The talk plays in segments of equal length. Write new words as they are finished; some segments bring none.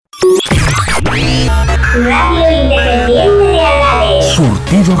Radio Independiente de Ardales.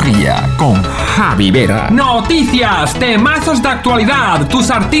 Surtido RIA con Javi Vera. Noticias, temazos de actualidad, tus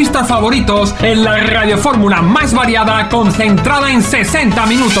artistas favoritos en la radio-fórmula más variada, concentrada en 60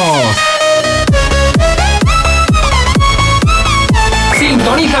 minutos.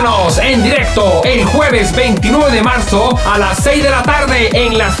 Sintonízanos en directo el jueves 29 de marzo a las 6 de la tarde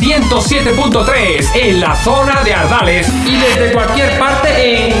en la 107.3 en la zona de Ardales y desde cualquier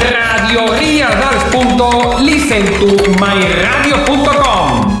parte en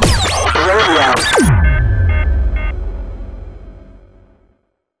radio-ardales.listentomyradio.com.